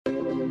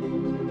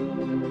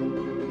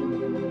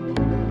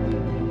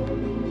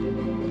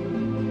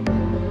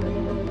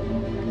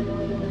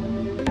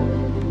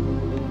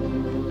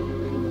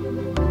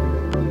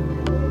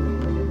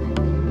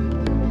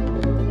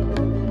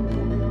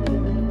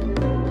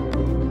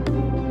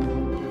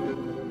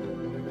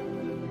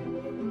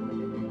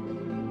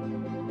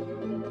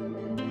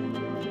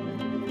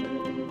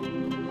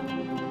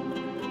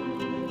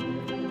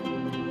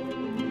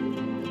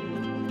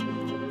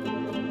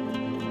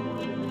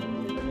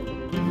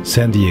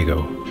San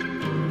Diego.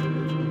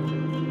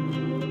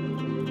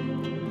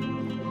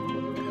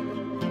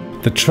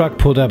 The truck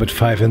pulled up at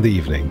 5 in the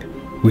evening.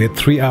 We had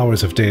 3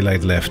 hours of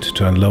daylight left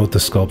to unload the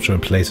sculpture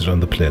and place it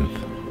on the plinth.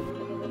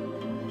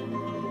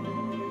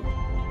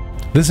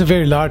 This is a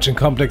very large and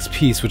complex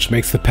piece, which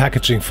makes the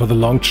packaging for the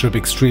long trip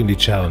extremely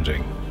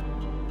challenging.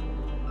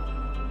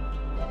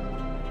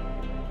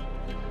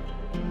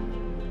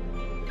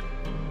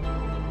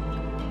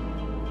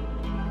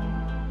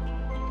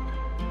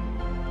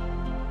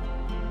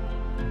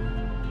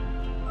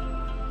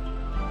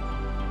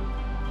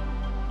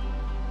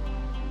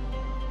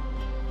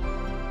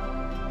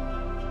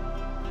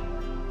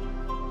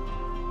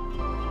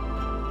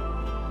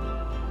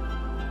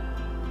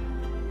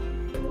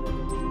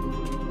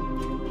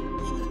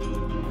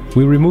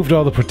 We removed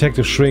all the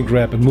protective shrink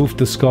wrap and moved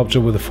the sculpture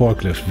with a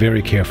forklift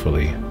very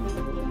carefully.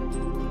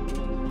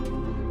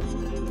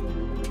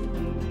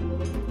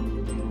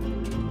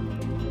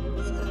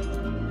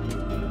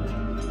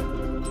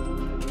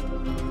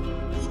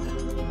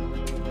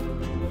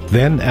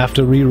 Then,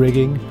 after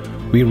re-rigging,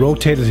 we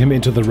rotated him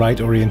into the right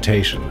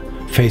orientation,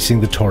 facing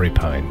the Torrey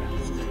pine.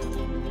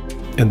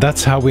 And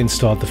that's how we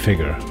installed the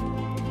figure.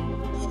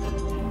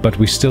 But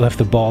we still have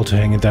the ball to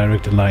hang in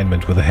direct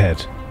alignment with the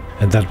head,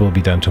 and that will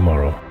be done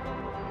tomorrow.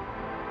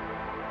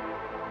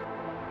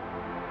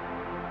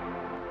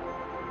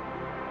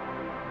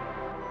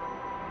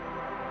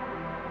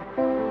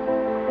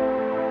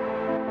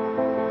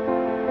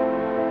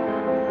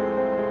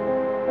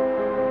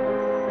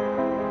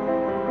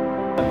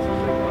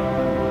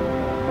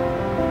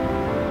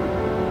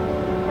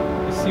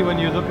 See, when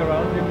you look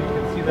around him, you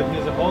can see that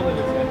there's a hole in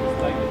his head.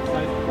 It's like the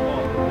size of the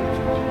ball.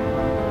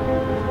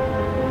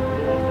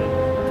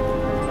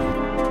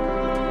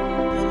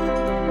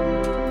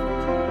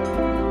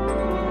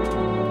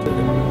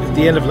 At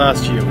the end of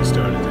last year we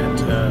started,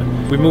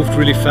 and we moved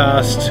really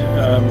fast.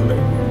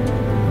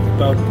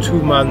 About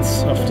 2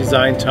 months of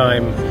design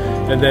time,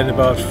 and then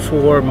about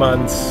 4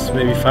 months,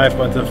 maybe 5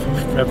 months of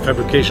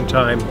fabrication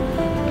time.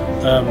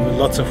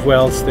 Lots of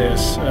welds.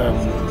 There's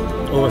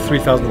over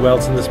 3,000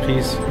 welds in this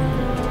piece.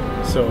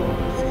 So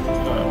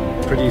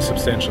pretty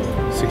substantial,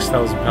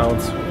 6,000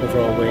 pounds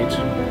overall weight,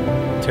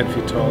 10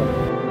 feet tall.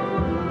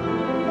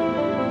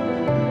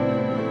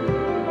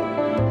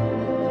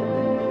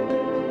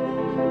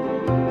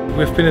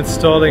 We've been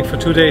installing for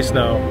 2 days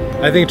now.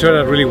 I think it turned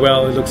out really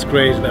well, it looks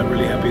great, and I'm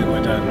really happy that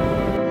we're done.